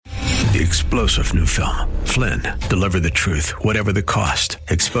The explosive new film, Flynn, deliver the truth, whatever the cost,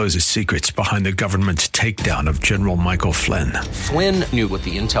 exposes secrets behind the government's takedown of General Michael Flynn. Flynn knew what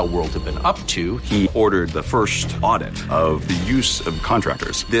the intel world had been up to. He ordered the first audit of the use of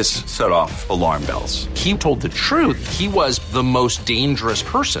contractors. This set off alarm bells. He told the truth. He was the most dangerous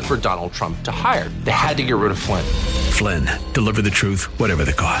person for Donald Trump to hire. They had to get rid of Flynn. Flynn, deliver the truth, whatever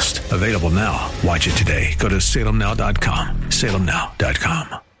the cost. Available now. Watch it today. Go to salemnow.com.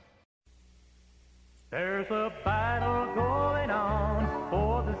 salemnow.com. There's a battle going on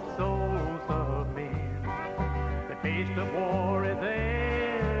for the souls of men. The taste of war is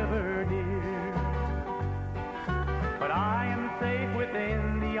ever near. But I am safe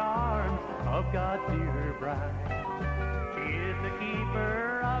within the arms of God's dear bride. She is the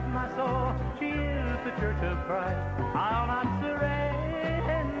keeper of my soul. She is the church of Christ. I'll not surrender.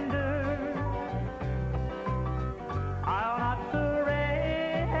 I'll not surrender.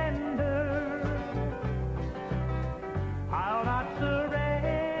 I'll not surrender.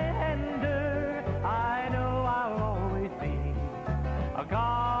 I know I'll always be a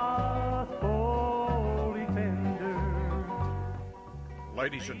gospel defender.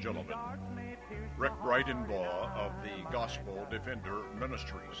 Ladies and gentlemen, Rick Bridenbaugh of the Gospel Defender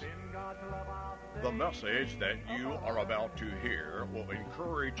Ministries. The message that you are about to hear will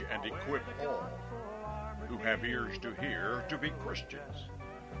encourage and equip all who have ears to hear to be Christians,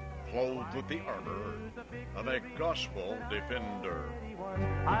 clothed with the armor of a gospel defender.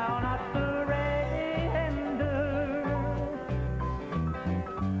 I'll not surrender.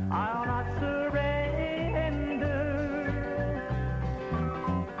 I'll not surrender.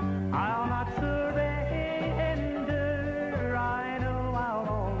 I'll not surrender. I know I'll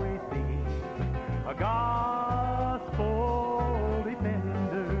always be a gospel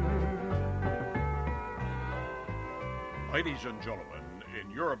defender. Ladies and gentlemen, in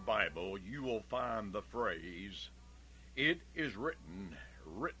your Bible, you will find the phrase, "It is written,"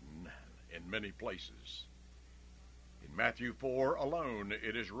 written in many places. In Matthew 4 alone,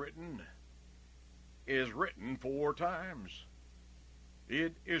 it is written 4 times.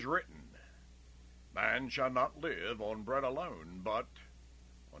 It is written, "Man shall not live on bread alone, but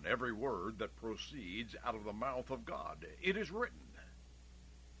on every word that proceeds out of the mouth of God." It is written,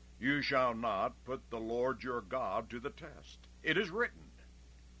 "You shall not put the Lord your God to the test." It is written,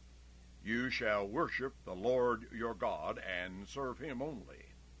 "You shall worship the Lord your God and serve him only."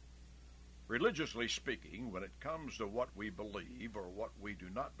 Religiously speaking, when it comes to what we believe or what we do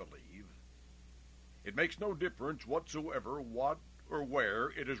not believe, it makes no difference whatsoever what or where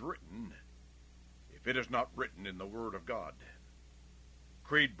it is written, if it is not written in the Word of God.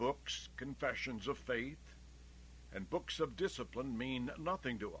 Creed books, confessions of faith, and books of discipline mean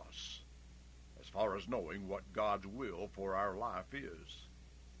nothing to us as far as knowing what God's will for our life is.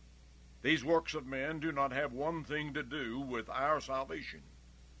 These works of men do not have one thing to do with our salvation.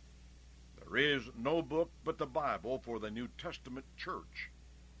 There is no book but the Bible for the New Testament church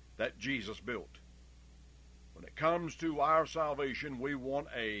that Jesus built. When it comes to our salvation, we want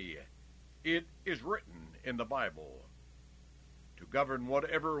 "it is written" in the Bible to govern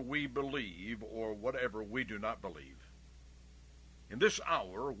whatever we believe or whatever we do not believe. In this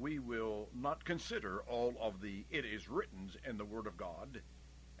hour, we will not consider all of the "it is writtens" in the Word of God,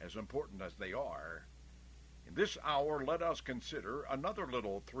 as important as they are. In this hour, let us consider another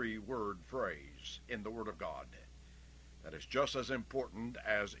little 3-word phrase in the Word of God that is just as important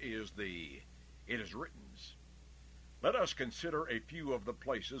as is the "it is writtens." Let us consider a few of the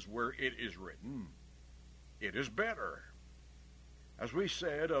places where it is written, "It is better." As we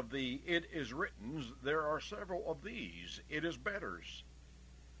said of the "it is writtens," there are several of these "it is betters,"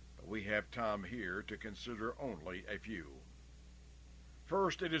 but we have time here to consider only a few.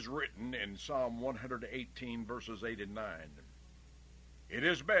 First, it is written in Psalm 118, verses 8 and 9. "It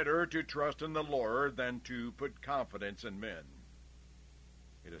is better to trust in the Lord than to put confidence in men."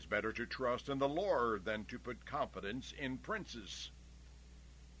 It is better to trust in the Lord than to put confidence in princes.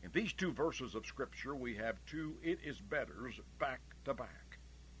 In these 2 verses of Scripture, we have 2 "it is betters" back to back.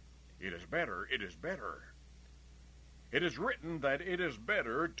 It is better, it is better. It is written that it is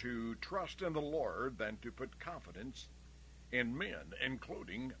better to trust in the Lord than to put confidence in men,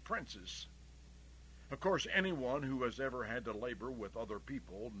 including princes. Of course, anyone who has ever had to labor with other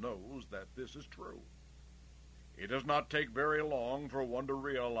people knows that this is true. It does not take very long for one to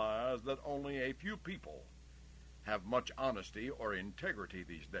realize that only a few people have much honesty or integrity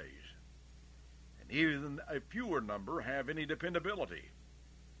these days, and even a fewer number have any dependability.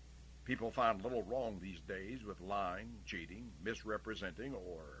 People find little wrong these days with lying, cheating, misrepresenting,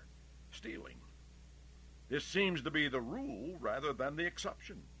 or stealing. This seems to be the rule rather than the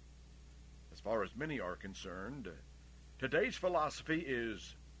exception. far as many are concerned, today's philosophy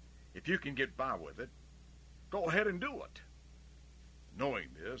is, if you can get by with it, go ahead and do it. Knowing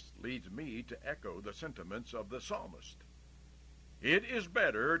this leads me to echo the sentiments of the psalmist. It is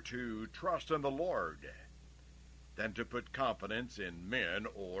better to trust in the Lord than to put confidence in men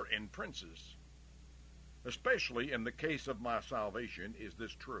or in princes. Especially in the case of my salvation is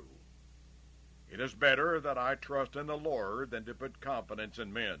this true. It is better that I trust in the Lord than to put confidence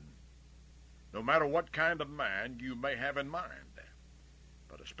in men, no matter what kind of man you may have in mind.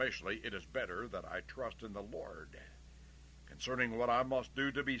 But especially it is better that I trust in the Lord concerning what I must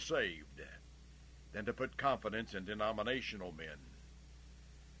do to be saved than to put confidence in denominational men.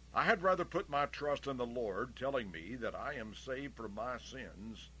 I had rather put my trust in the Lord telling me that I am saved from my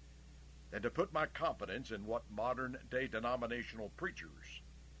sins than to put my confidence in what modern-day denominational preachers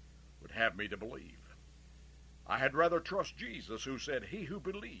would have me to believe. I had rather trust Jesus, who said, "He who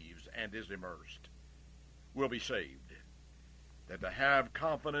believes and is immersed will be saved," than to have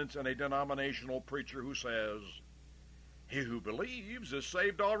confidence in a denominational preacher who says, "He who believes is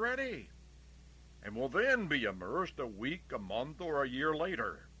saved already and will then be immersed a week, a month, or a year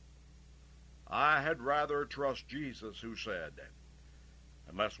later." I had rather trust Jesus, who said,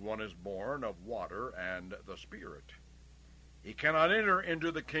 "Unless one is born of water and the Spirit, he cannot enter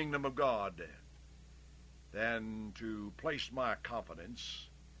into the kingdom of God," than to place my confidence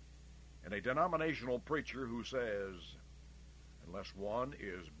in a denominational preacher who says, "Unless one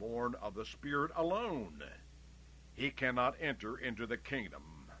is born of the Spirit alone, he cannot enter into the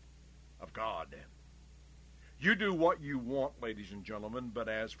kingdom of God." You do what you want, ladies and gentlemen, but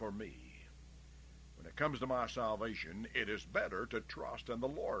as for me, when it comes to my salvation, it is better to trust in the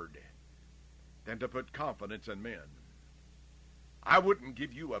Lord than to put confidence in men. I wouldn't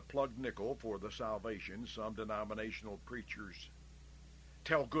give you a plugged nickel for the salvation some denominational preachers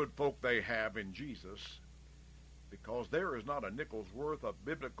tell good folk they have in Jesus, because there is not a nickel's worth of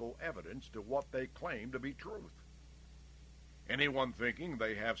biblical evidence to what they claim to be truth. Anyone thinking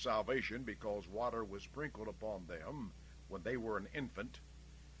they have salvation because water was sprinkled upon them when they were an infant,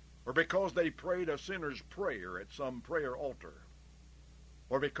 or because they prayed a sinner's prayer at some prayer altar,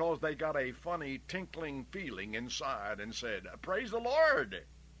 or because they got a funny tinkling feeling inside and said, "Praise the Lord,"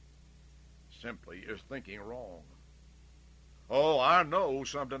 simply is thinking wrong. Oh, I know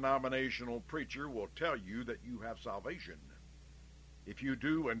some denominational preacher will tell you that you have salvation if you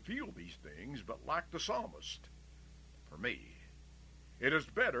do and feel these things, but like the psalmist, for me, it is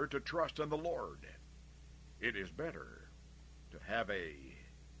better to trust in the Lord. It is better to have "it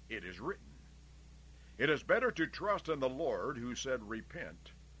is written." It is better to trust in the Lord, who said,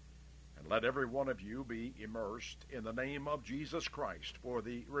 "Repent, and let every one of you be immersed in the name of Jesus Christ for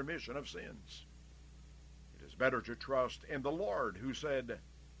the remission of sins." It is better to trust in the Lord, who said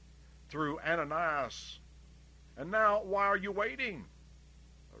through Ananias, "And now, why are you waiting?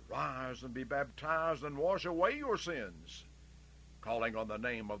 Arise and be baptized and wash away your sins, calling on the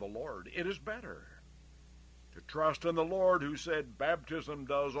name of the Lord." It is better to trust in the Lord, who said, "Baptism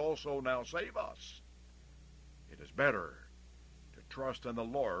does also now save us." It is better to trust in the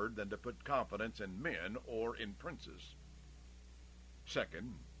Lord than to put confidence in men or in princes.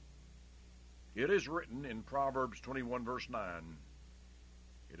 Second, it is written in Proverbs 21, verse 9,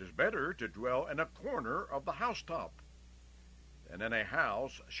 "It is better to dwell in a corner of the housetop than in a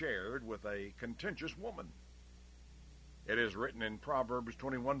house shared with a contentious woman." It is written in Proverbs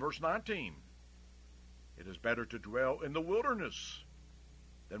 21, verse 19, "It is better to dwell in the wilderness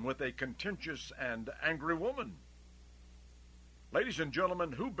than with a contentious and angry woman." Ladies and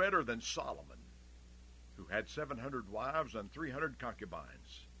gentlemen, who better than Solomon, who had 700 wives and 300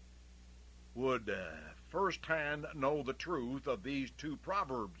 concubines, would firsthand know the truth of these two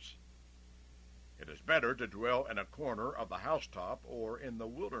proverbs? It is better to dwell in a corner of the housetop or in the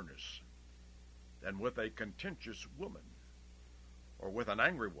wilderness than with a contentious woman or with an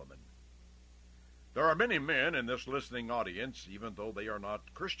angry woman. There are many men in this listening audience, even though they are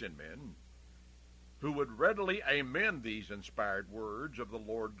not Christian men, who would readily amen these inspired words of the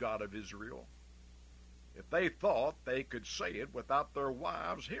Lord God of Israel if they thought they could say it without their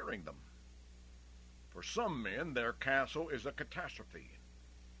wives hearing them. For some men, their castle is a catastrophe,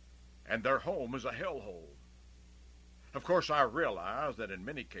 and their home is a hellhole. Of course, I realize that in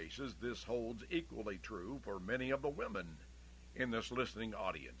many cases this holds equally true for many of the women in this listening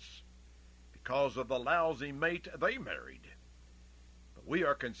audience, because of the lousy mate they married. But we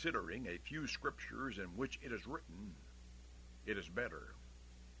are considering a few scriptures in which it is written, "It is better."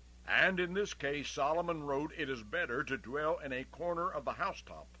 And in this case, Solomon wrote, "It is better to dwell in a corner of the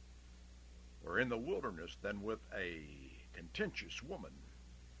housetop or in the wilderness than with a contentious woman."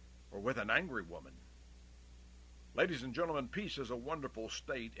 or with an angry woman. Ladies and gentlemen, peace is a wonderful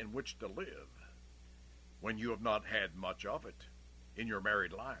state in which to live when you have not had much of it in your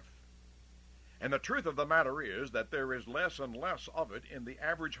married life. And the truth of the matter is that there is less and less of it in the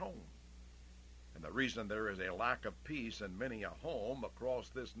average home. And the reason there is a lack of peace in many a home across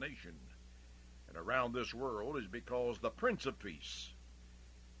this nation and around this world is because the Prince of Peace,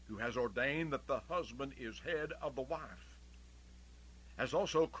 who has ordained that the husband is head of the wife, as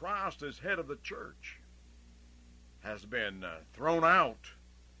also Christ is head of the church, has been thrown out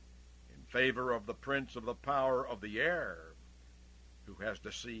in favor of the prince of the power of the air, who has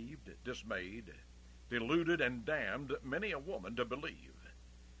deceived, dismayed, deluded, and damned many a woman to believe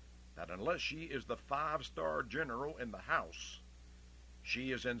that unless she is the 5-star general in the house,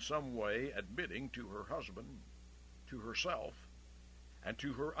 she is in some way admitting to her husband, to herself, and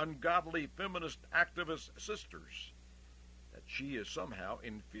to her ungodly feminist activist sisters that she is somehow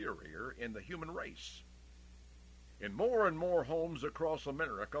inferior in the human race. In more and more homes across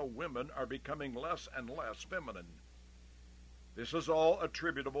America, women are becoming less and less feminine. This is all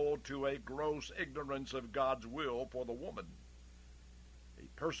attributable to a gross ignorance of God's will for the woman.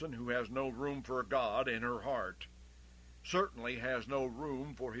 A person who has no room for God in her heart certainly has no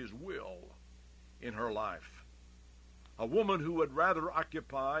room for His will in her life. A woman who would rather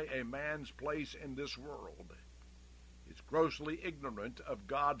occupy a man's place in this world is grossly ignorant of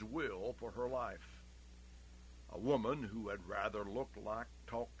God's will for her life. A woman who would rather look like,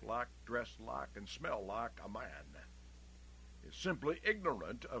 talk like, dress like, and smell like a man is simply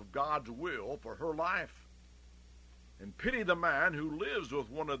ignorant of God's will for her life. And pity the man who lives with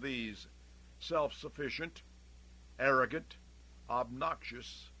one of these self-sufficient, arrogant,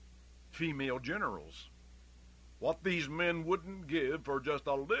 obnoxious female generals. What these men wouldn't give for just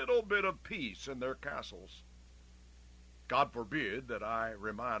a little bit of peace in their castles. God forbid that I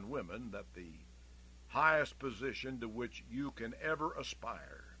remind women that the highest position to which you can ever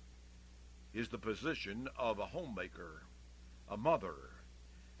aspire is the position of a homemaker, a mother,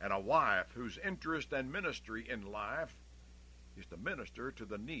 and a wife whose interest and ministry in life is to minister to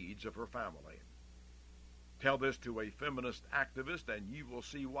the needs of her family. Tell this to a feminist activist and you will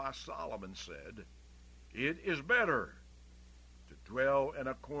see why Solomon said, "It is better to dwell in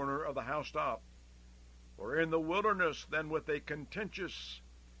a corner of the housetop or in the wilderness than with a contentious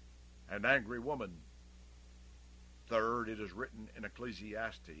and angry woman." Third, it is written in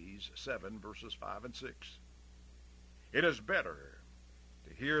Ecclesiastes 7, verses 5 and 6. It is better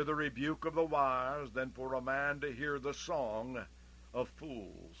to hear the rebuke of the wise than for a man to hear the song of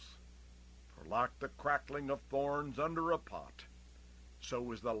fools. For like the crackling of thorns under a pot,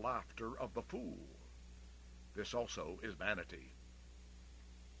 so is the laughter of the fool. This also is vanity.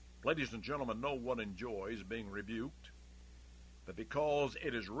 Ladies and gentlemen, no one enjoys being rebuked, but because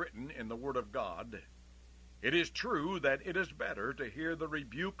it is written in the Word of God, it is true that it is better to hear the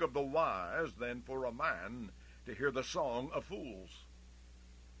rebuke of the wise than for a man to hear the song of fools.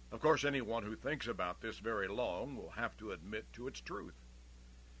 Of course, anyone who thinks about this very long will have to admit to its truth.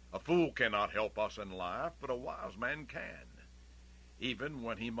 A fool cannot help us in life, but a wise man can, even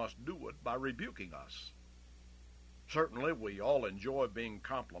when he must do it by rebuking us. Certainly, we all enjoy being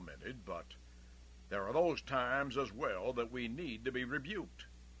complimented, but there are those times as well that we need to be rebuked.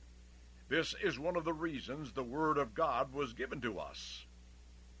 This is one of the reasons the Word of God was given to us.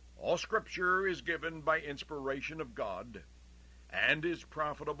 All Scripture is given by inspiration of God, and is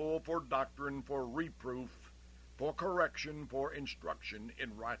profitable for doctrine, for reproof, for correction, for instruction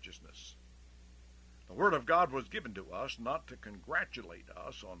in righteousness. The Word of God was given to us not to congratulate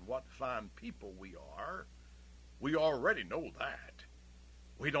us on what fine people we are. We already know that.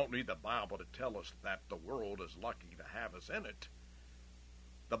 We don't need the Bible to tell us that the world is lucky to have us in it.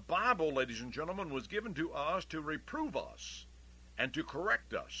 The Bible, ladies and gentlemen, was given to us to reprove us and to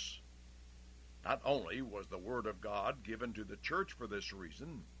correct us. Not only was the Word of God given to the church for this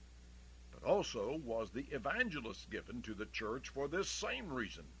reason, but also was the evangelist given to the church for this same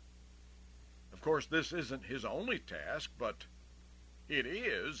reason. Of course, this isn't his only task, but it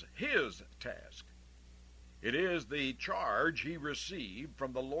is his task. It is the charge he received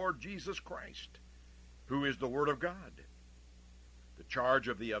from the Lord Jesus Christ, who is the Word of God. The charge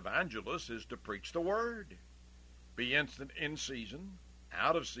of the evangelist is to preach the Word, be instant in season,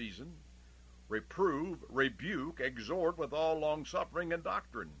 out of season, reprove, rebuke, exhort with all longsuffering and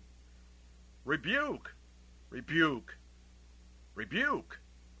doctrine. Rebuke, rebuke, rebuke.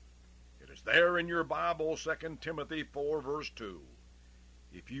 It is there in your Bible, 2 Timothy 4, verse 2,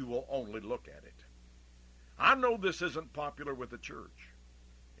 if you will only look at it. I know this isn't popular with the church.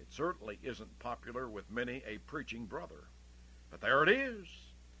 It certainly isn't popular with many a preaching brother. But there it is,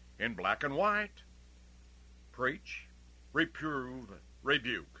 in black and white. Preach, reprove,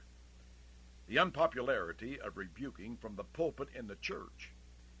 rebuke. The unpopularity of rebuking from the pulpit in the church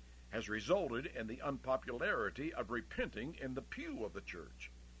has resulted in the unpopularity of repenting in the pew of the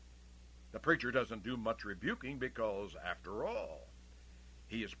church. The preacher doesn't do much rebuking because, after all,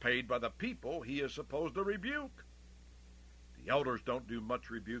 he is paid by the people he is supposed to rebuke. The elders don't do much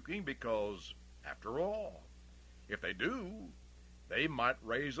rebuking because, after all, if they do, they might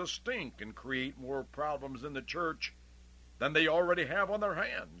raise a stink and create more problems in the church than they already have on their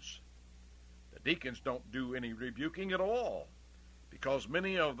hands. The deacons don't do any rebuking at all because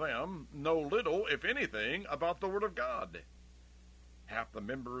many of them know little, if anything, about the Word of God. Half the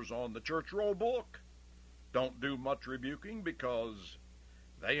members on the church roll book don't do much rebuking because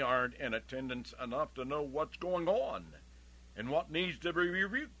they aren't in attendance enough to know what's going on and what needs to be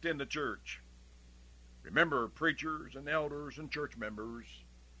rebuked in the church. Remember, preachers and elders and church members,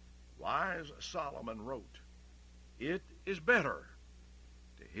 wise Solomon wrote, "It is better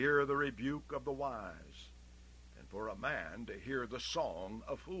to hear the rebuke of the wise than for a man to hear the song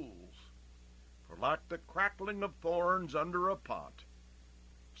of fools. For like the crackling of thorns under a pot,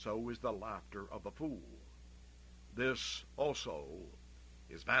 so is the laughter of a fool. This also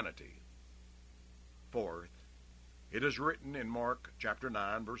is vanity." Fourth, it is written in Mark chapter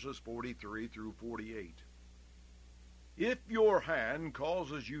 9, verses 43 through 48, "If your hand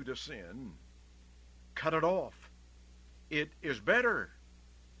causes you to sin, cut it off. It is better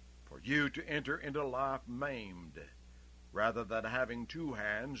for you to enter into life maimed, rather than having two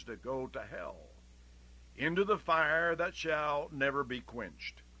hands to go to hell, into the fire that shall never be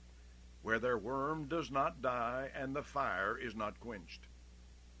quenched, where their worm does not die and the fire is not quenched.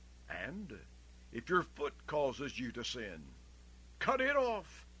 And if your foot causes you to sin, cut it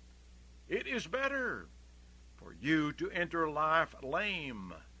off. It is better for you to enter life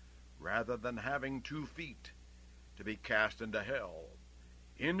lame, rather than having 2 feet to be cast into hell,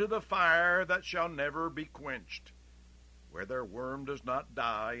 into the fire that shall never be quenched, where their worm does not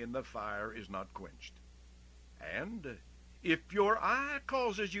die and the fire is not quenched. And if your eye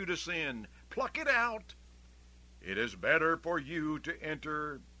causes you to sin, pluck it out. It is better for you to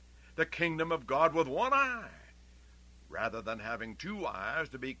enter the kingdom of God with 1 eye, rather than having 2 eyes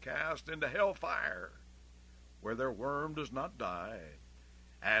to be cast into hell fire, where their worm does not die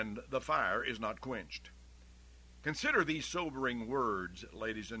and the fire is not quenched." Consider these sobering words,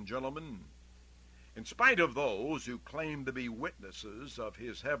 ladies and gentlemen. In spite of those who claim to be witnesses of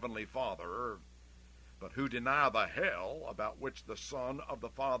his heavenly Father, but who deny the hell about which the Son of the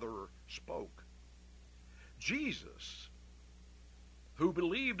Father spoke, Jesus, who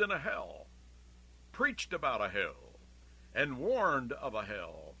believed in a hell, preached about a hell, and warned of a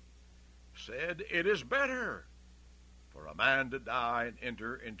hell, said it is better for a man to die and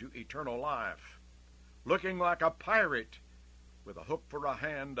enter into eternal life, looking like a pirate with a hook for a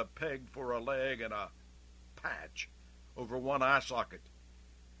hand, a peg for a leg, and a patch over 1 eye socket,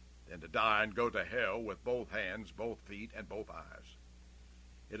 than to die and go to hell with both hands, both feet, and both eyes.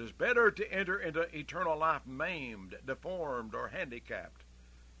 It is better to enter into eternal life maimed, deformed, or handicapped,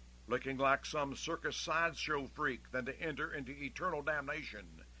 looking like some circus sideshow freak, than to enter into eternal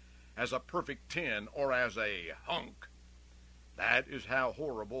damnation as a perfect 10 or as a hunk. That is how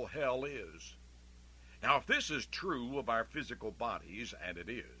horrible hell is. Now, if this is true of our physical bodies, and it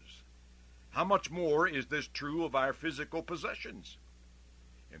is, how much more is this true of our physical possessions?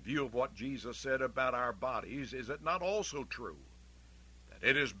 In view of what Jesus said about our bodies, is it not also true that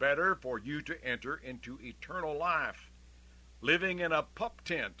it is better for you to enter into eternal life, living in a pup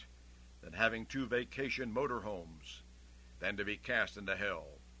tent, than having 2 vacation motorhomes, than to be cast into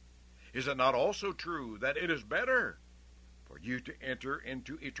hell? Is it not also true that it is better for you to enter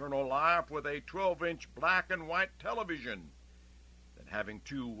into eternal life with a 12-inch black and white television than having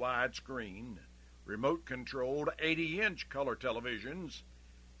 2 widescreen, remote-controlled 80-inch color televisions,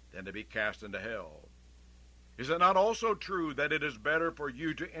 than to be cast into hell? Is it not also true that it is better for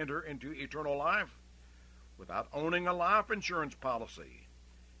you to enter into eternal life without owning a life insurance policy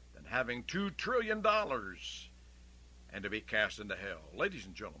than having $2 trillion and to be cast into hell? Ladies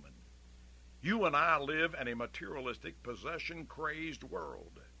and gentlemen, you and I live in a materialistic, possession-crazed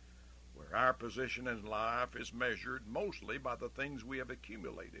world where our position in life is measured mostly by the things we have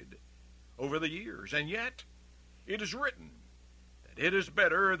accumulated over the years. And yet, it is written that it is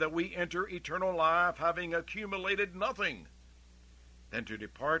better that we enter eternal life having accumulated nothing than to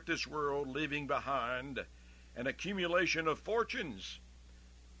depart this world leaving behind an accumulation of fortunes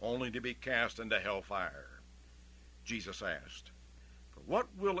only to be cast into hellfire. Jesus asked, "For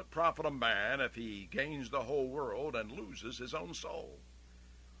what will it profit a man if he gains the whole world and loses his own soul?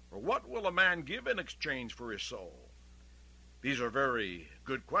 Or will a man give in exchange for his soul? These are very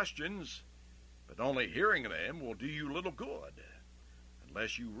good questions, but only hearing them will do you little good,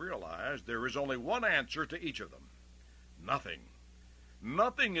 unless you realize there is only one answer to each of them. Nothing.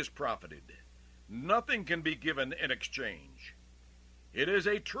 Nothing is profited. Nothing can be given in exchange. It is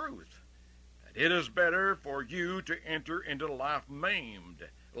a truth that it is better for you to enter into life maimed,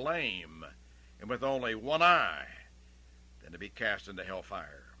 lame, and with only one eye than to be cast into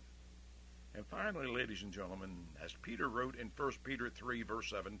hellfire. And finally, ladies and gentlemen, as Peter wrote in 1 Peter 3, verse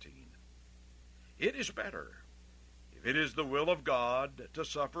 17, it is better, if it is the will of God, to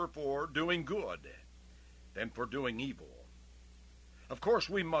suffer for doing good than for doing evil. Of course,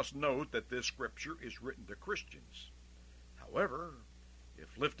 we must note that this scripture is written to Christians. However,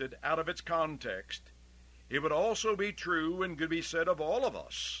 if lifted out of its context, it would also be true and could be said of all of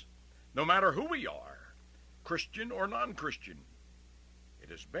us, no matter who we are, Christian or non-Christian. It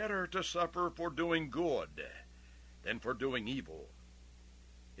is better to suffer for doing good than for doing evil.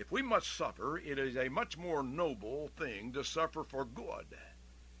 If we must suffer, it is a much more noble thing to suffer for good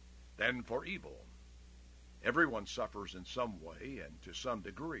than for evil. Everyone suffers in some way and to some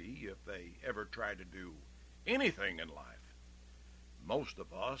degree if they ever try to do anything in life. Most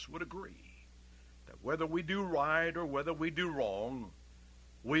of us would agree that whether we do right or whether we do wrong,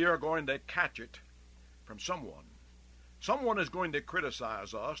 we are going to catch it from someone. Someone is going to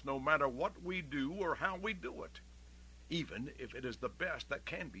criticize us no matter what we do or how we do it, even if it is the best that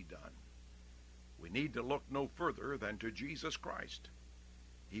can be done. We need to look no further than to Jesus Christ.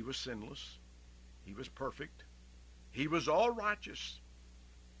 He was sinless. He was perfect. He was all righteous.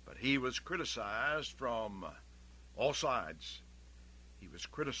 But he was criticized from all sides. He was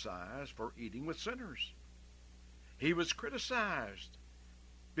criticized for eating with sinners. He was criticized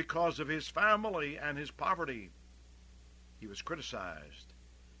because of his family and his poverty. He was criticized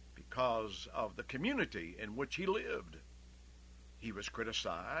because of the community in which he lived. He was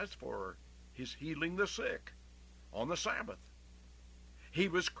criticized for his healing the sick on the Sabbath. He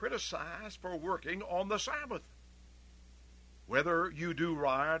was criticized for working on the Sabbath. Whether you do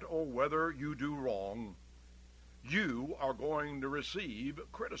right or whether you do wrong, you are going to receive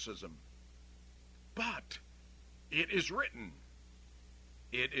criticism. But it is written,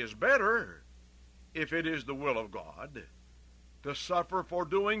 it is better, if it is the will of God, to suffer for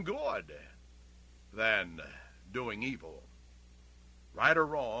doing good than doing evil. Right or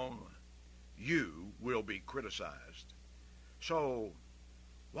wrong, you will be criticized. So,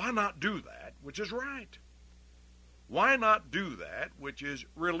 why not do that which is right? Why not do that which is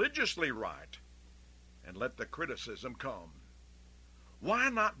religiously right and let the criticism come? Why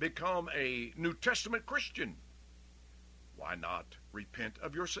not become a New Testament Christian? Why not repent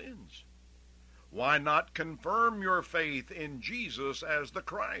of your sins? Why not confirm your faith in Jesus as the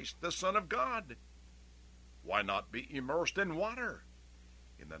Christ, the Son of God? Why not be immersed in water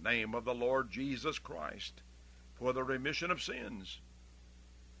in the name of the Lord Jesus Christ for the remission of sins?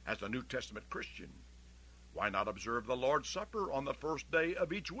 As a New Testament Christian, why not observe the Lord's Supper on the first day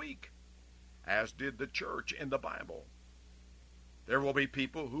of each week, as did the church in the Bible? There will be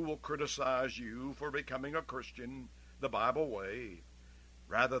people who will criticize you for becoming a Christian the Bible way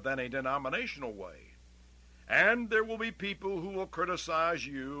rather than a denominational way. And there will be people who will criticize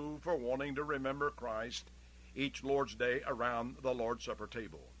you for wanting to remember Christ each Lord's Day around the Lord's Supper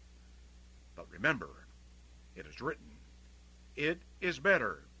table. But remember, it is written, it is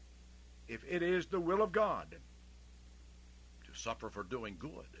better, if it is the will of God, to suffer for doing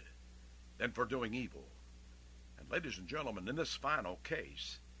good than for doing evil. And ladies and gentlemen, in this final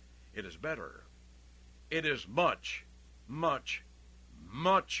case, it is better. It is much, much,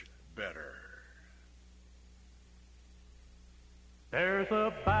 much better. There's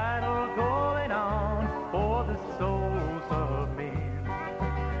a battle going on for the souls of men.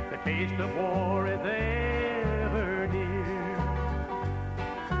 The taste of war is ever near.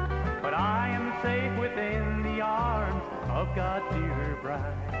 But I am safe within the arms of God's dear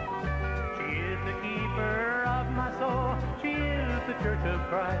bride. She is the keeper of my soul. She is the church of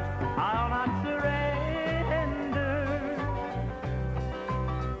Christ. I'll not surrender.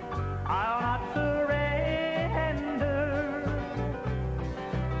 I'll not surrender.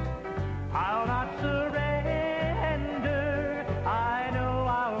 I'll not surrender. I know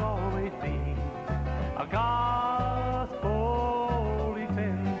I'll always be a gospel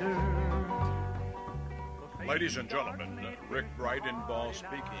defender. Ladies and gentlemen, Rick Bridenbaugh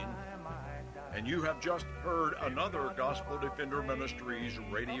speaking, and you have just heard another Gospel Defender Ministries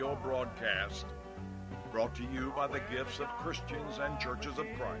radio broadcast brought to you by the gifts of Christians and churches of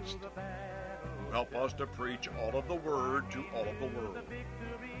Christ who help us to preach all of the Word to all of the world.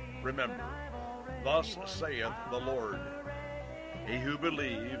 Remember, thus saith the Lord, he who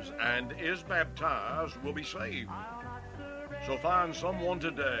believes and is baptized will be saved. So find someone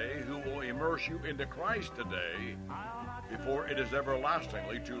today who will immerse you into Christ today before it is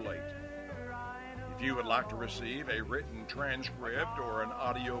everlastingly too late. If you would like to receive a written transcript or an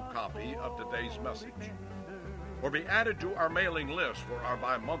audio copy of today's message, or be added to our mailing list for our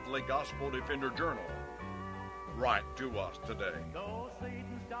bi-monthly Gospel Defender Journal, write to us today.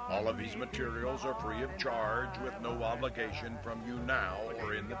 All of these materials are free of charge with no obligation from you now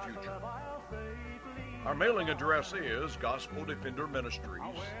or in the future. Our mailing address is Gospel Defender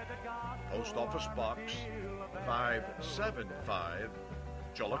Ministries, Post Office Box 575,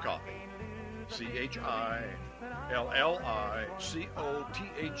 Chillicothe, Chillicothe,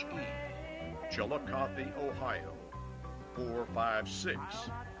 Chillicothe, Ohio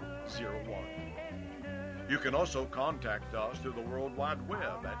 45601. You can also contact us through the World Wide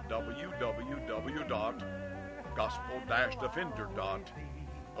Web at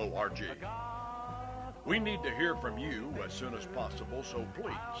www.gospel-defender.org. We need to hear from you as soon as possible, so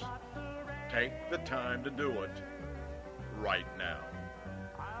please take the time to do it right now.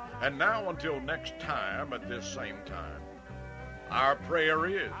 And now, until next time at this same time, our prayer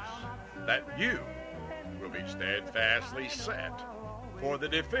is that you will be steadfastly set for the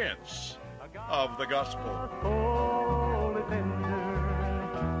defense of the gospel. Gospel Defender,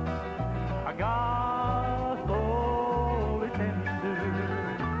 a Gospel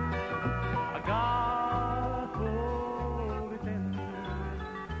Defender, a Gospel Defender,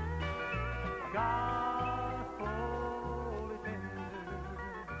 a Gospel Defender,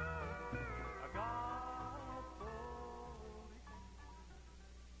 a Gospel.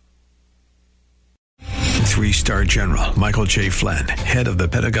 3-star General Michael J. Flynn, head of the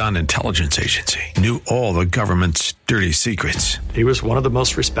Pentagon Intelligence Agency, knew all the government's dirty secrets. He was one of the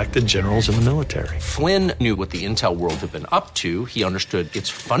most respected generals in the military. Flynn knew what the intel world had been up to. He understood its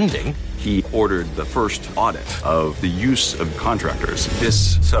funding. He ordered the first audit of the use of contractors.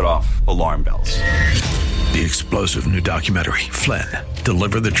 This set off alarm bells. The explosive new documentary, Flynn,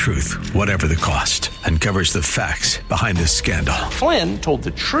 Deliver the Truth, Whatever the Cost, uncovers the facts behind this scandal. Flynn told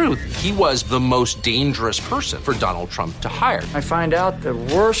the truth. He was the most dangerous person for Donald Trump to hire. I find out the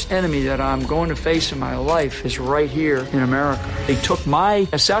worst enemy that I'm going to face in my life is right here in America. They took my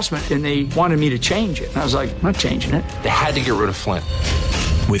assessment and they wanted me to change it. And I was like, I'm not changing it. They had to get rid of Flynn.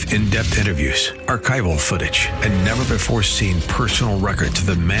 With in-depth interviews, archival footage, and never-before-seen personal records of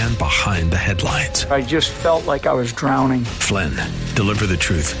the man behind the headlines. I just felt like I was drowning. Flynn, Deliver the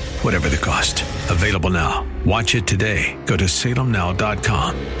Truth, Whatever the Cost. Available now. Watch it today. Go to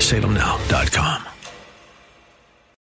salemnow.com. salemnow.com.